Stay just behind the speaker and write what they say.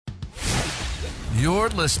You're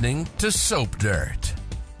listening to Soap Dirt,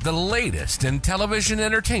 the latest in television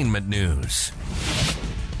entertainment news.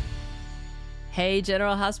 Hey,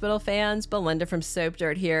 General Hospital fans, Belinda from Soap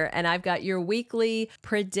Dirt here, and I've got your weekly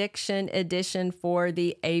prediction edition for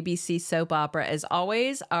the ABC soap opera. As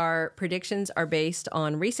always, our predictions are based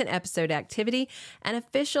on recent episode activity and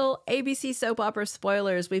official ABC soap opera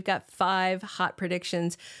spoilers. We've got 5 hot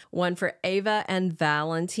predictions, one for Ava and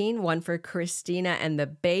Valentin, one for Kristina and the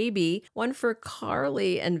baby, one for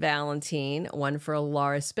Carly and Valentin, one for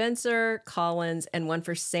Laura Spencer, Collins, and one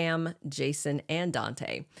for Sam, Jason, and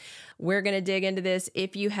Dante. We're going to dig into this.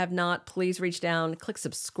 If you have not, please reach down, click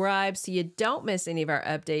subscribe so you don't miss any of our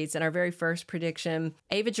updates. And our very first prediction,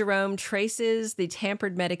 Ava Jerome traces the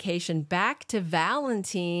tampered medication back to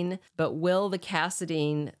Valentin, but will the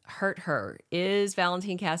Cassadine hurt her? Is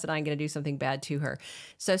Valentin Cassadine going to do something bad to her?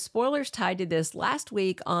 So spoilers tied to this last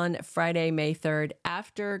week on Friday, May 3rd,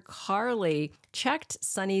 after Carly checked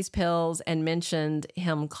Sonny's pills and mentioned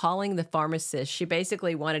him calling the pharmacist. She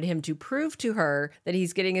basically wanted him to prove to her that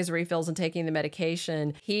he's getting his refills and taking the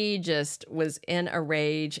medication. He just was in a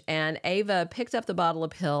rage, and Ava picked up the bottle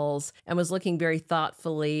of pills and was looking very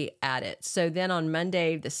thoughtfully at it. So then on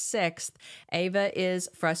Monday the 6th, Ava is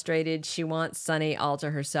frustrated. She wants Sonny all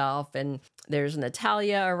to herself, and there's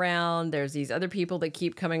Natalia around. There's these other people that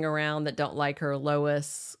keep coming around that don't like her.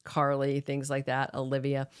 Lois, Carly, things like that,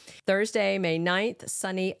 Olivia. Thursday, May 9th,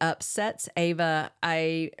 Sonny upsets Ava.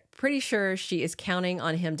 I'm pretty sure she is counting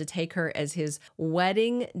on him to take her as his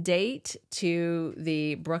wedding date to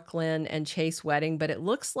the Brooklyn and Chase wedding, but it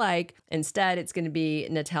looks like instead it's going to be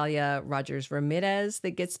Natalia Rogers Ramirez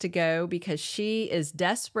that gets to go because she is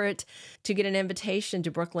desperate to get an invitation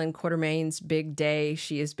to Brooklyn Quartermain's big day.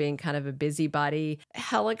 She is being kind of a busybody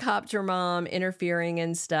helicopter mom, interfering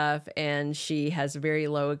and stuff, and she has a very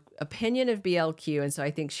low opinion of BLQ, and so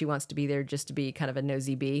I think she wants to be there just to be kind of a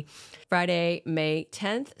nosy bee. Friday, May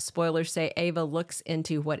 10th, spoilers say Ava looks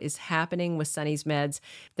into what is happening with Sonny's meds.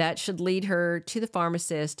 That should lead her to the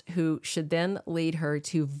pharmacist, who should then lead her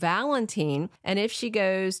to Valentin. And if she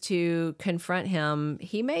goes to confront him,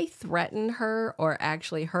 he may threaten her or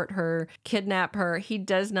actually hurt her, kidnap her. He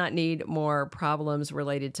does not need more problems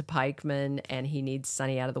related to Pikeman, and he needs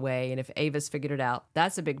Sonny out of the way. And if Ava's figured it out,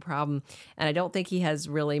 that's a big problem. And I don't think he has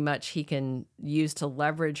really much he can use to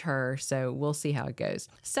leverage her, so we'll see how it goes.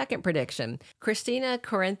 Second prediction, Kristina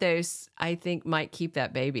Corinthos, I think, might keep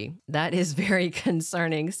that baby. That is very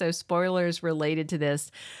concerning. So spoilers related to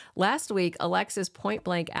this. Last week, Alexis point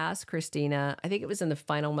blank asked Kristina, I think it was in the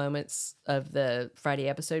final moments of the Friday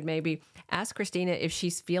episode maybe, asked Kristina if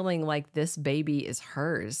she's feeling like this baby is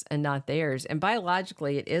hers and not theirs. And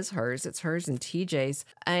biologically, it is hers. It's hers and TJ's.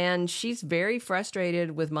 And she's very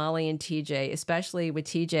frustrated with Molly and TJ, especially with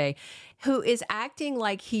TJ, who is acting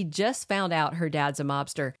like he just found out her dad's a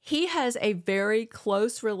mobster. He has a very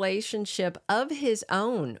close relationship of his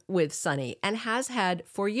own with Sonny and has had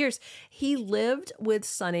for years. He lived with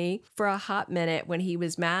Sonny for a hot minute when he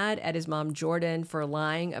was mad at his mom, Jordan, for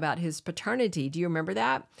lying about his paternity. Do you remember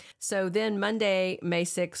that? So then Monday, May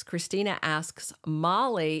 6th, Kristina asks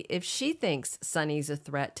Molly if she thinks Sonny's a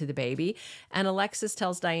threat to the baby. And Alexis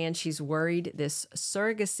tells Diane she's worried this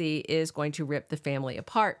surrogacy is going to rip the family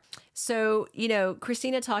apart. So, you know,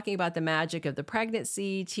 Kristina talking about the magic of the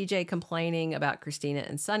pregnancy, TJ complaining about Kristina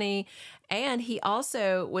and Sonny, and he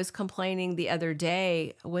also was complaining the other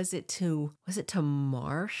day, was it to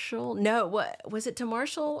Marshall? No, was it to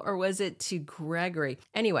Marshall or was it to Gregory?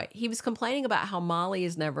 Anyway, he was complaining about how Molly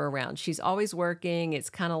is never around. She's always working. It's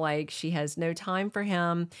kind of like she has no time for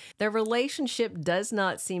him. Their relationship does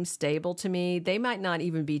not seem stable to me. They might not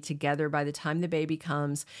even be together by the time the baby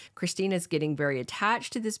comes. Kristina's getting very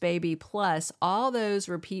attached to this baby. Plus all those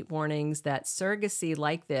repeat warnings that surrogacy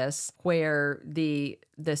like this, where the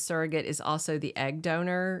surrogate is also the egg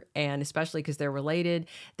donor, and especially because they're related,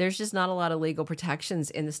 there's just not a lot of legal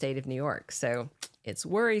protections in the state of New York. So it's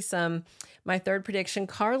worrisome. My third prediction,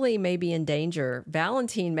 Carly may be in danger.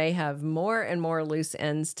 Valentin may have more and more loose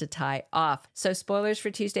ends to tie off. So spoilers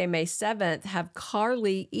for Tuesday, May 7th, have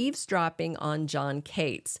Carly eavesdropping on John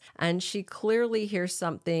Cates. And she clearly hears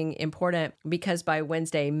something important because by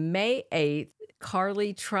Wednesday, May 8th,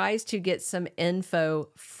 Carly tries to get some info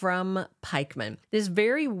from Pikeman. There's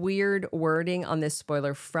very weird wording on this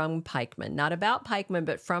spoiler, from Pikeman. Not about Pikeman,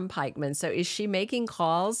 but from Pikeman. So is she making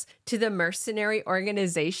calls to the mercenary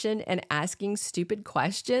organization and asking stupid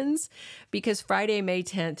questions? Because Friday, May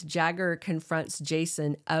 10th, Jagger confronts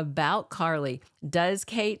Jason about Carly. Does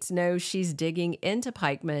Kate know she's digging into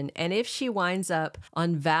Pikeman? And if she winds up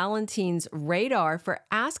on Valentin's radar for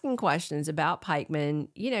asking questions about Pikeman,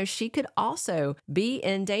 you know, she could also also be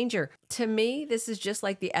in danger. To me, this is just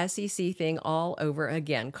like the SEC thing all over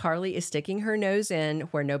again. Carly is sticking her nose in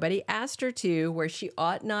where nobody asked her to, where she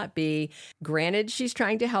ought not be. Granted, she's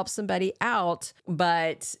trying to help somebody out,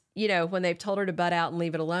 but when they've told her to butt out and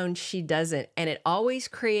leave it alone, she doesn't. And it always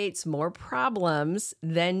creates more problems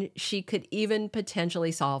than she could even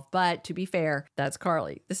potentially solve. But to be fair, that's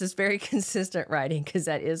Carly. This is very consistent writing because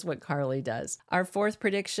that is what Carly does. Our fourth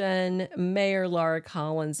prediction, Mayor Laura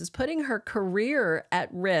Collins is putting her career at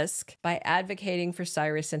risk by advocating for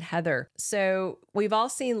Cyrus and Heather. So we've all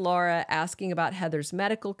seen Laura asking about Heather's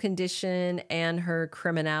medical condition and her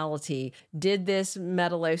criminality. Did this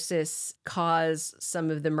metallosis cause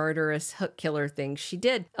some of the murderous hook killer things she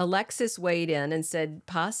did? Alexis weighed in and said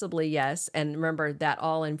possibly yes. And remember, that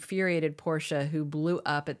all infuriated Portia, who blew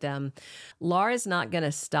up at them. Laura's not going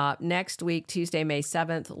to stop. Next week, Tuesday, May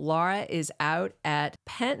 7th, Laura is out at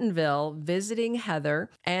Pentonville visiting Heather.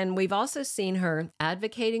 And we've also seen her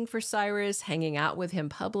advocating for Cyrus, hanging out with him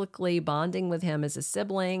publicly, bonding with him as a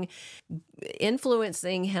sibling,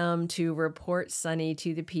 influencing him to report Sonny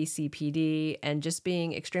to the PCPD, and just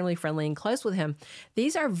being extremely friendly and close with him.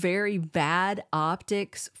 These are very bad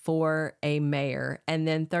optics for a mayor. And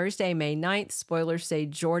then Thursday, May 9th, spoilers say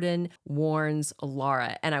Jordan warns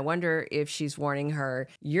Laura. And I wonder if she's warning her,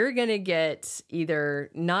 you're going to get either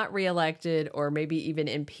not reelected or maybe even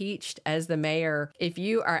impeached as the mayor if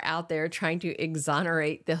you are out there trying to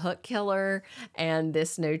exonerate the hook killer and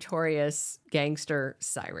this notorious gangster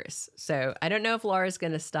Cyrus. So I don't know if Laura's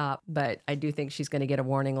going to stop, but I do think she's going to get a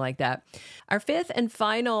warning like that. Our fifth and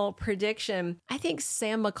final prediction, I think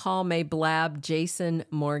Sam McCall may blab Jason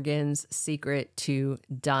Morgan's secret to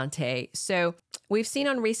Dante. So we've seen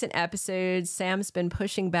on recent episodes, Sam's been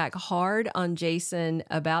pushing back hard on Jason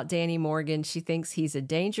about Danny Morgan. She thinks he's a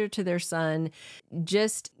danger to their son.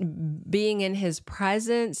 Just being in his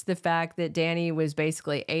presence, the fact that Danny was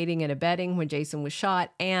basically aiding and abetting when Jason was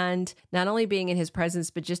shot, and not only being in his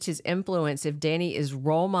presence, but just his influence. If Danny is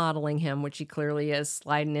role modeling him, which he clearly is,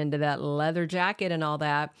 sliding into that leather jacket and all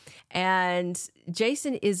that. And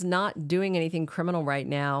Jason is not doing anything criminal right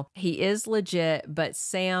now. He is legit, but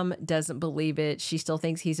Sam doesn't believe it. She still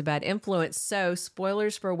thinks he's a bad influence. So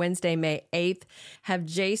spoilers for Wednesday, May 8th, have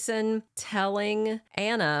Jason telling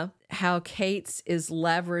Anna how Kate's is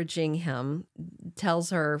leveraging him, tells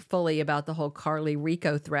her fully about the whole Carly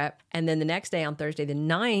Rico threat. And then the next day, on Thursday the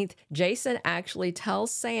 9th, Jason actually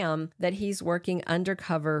tells Sam that he's working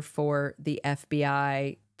undercover for the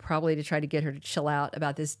FBI, probably to try to get her to chill out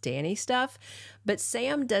about this Danny stuff. But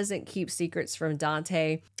Sam doesn't keep secrets from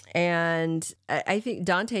Dante. And I think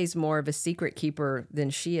Dante's more of a secret keeper than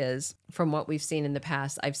she is. From what we've seen in the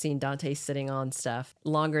past, I've seen Dante sitting on stuff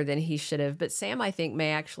longer than he should have. But Sam, I think,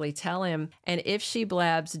 may actually tell him. And if she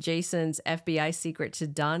blabs Jason's FBI secret to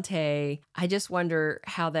Dante, I just wonder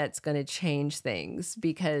how that's going to change things.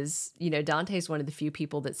 Because, Dante's one of the few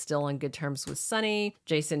people that's still on good terms with Sonny.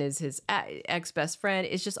 Jason is his ex-best friend.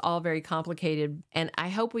 It's just all very complicated. And I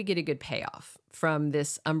hope we get a good payoff from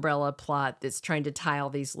this umbrella plot that's trying to tie all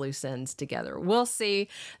these loose ends together. We'll see.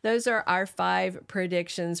 Those are our 5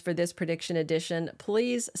 predictions for this prediction edition.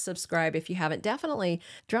 Please subscribe if you haven't. Definitely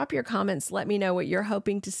drop your comments. Let me know what you're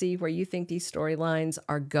hoping to see, where you think these storylines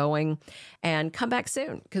are going. And come back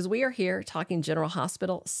soon, because we are here talking General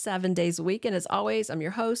Hospital 7 days a week. And as always, I'm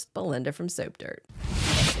your host, Belinda from Soap Dirt.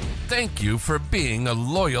 Thank you for being a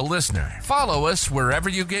loyal listener. Follow us wherever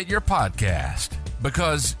you get your podcast,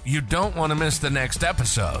 because you don't want to miss the next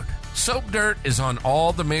episode. Soap Dirt is on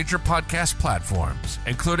all the major podcast platforms,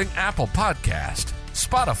 including Apple Podcast,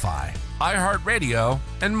 Spotify, iHeartRadio,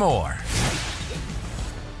 and more.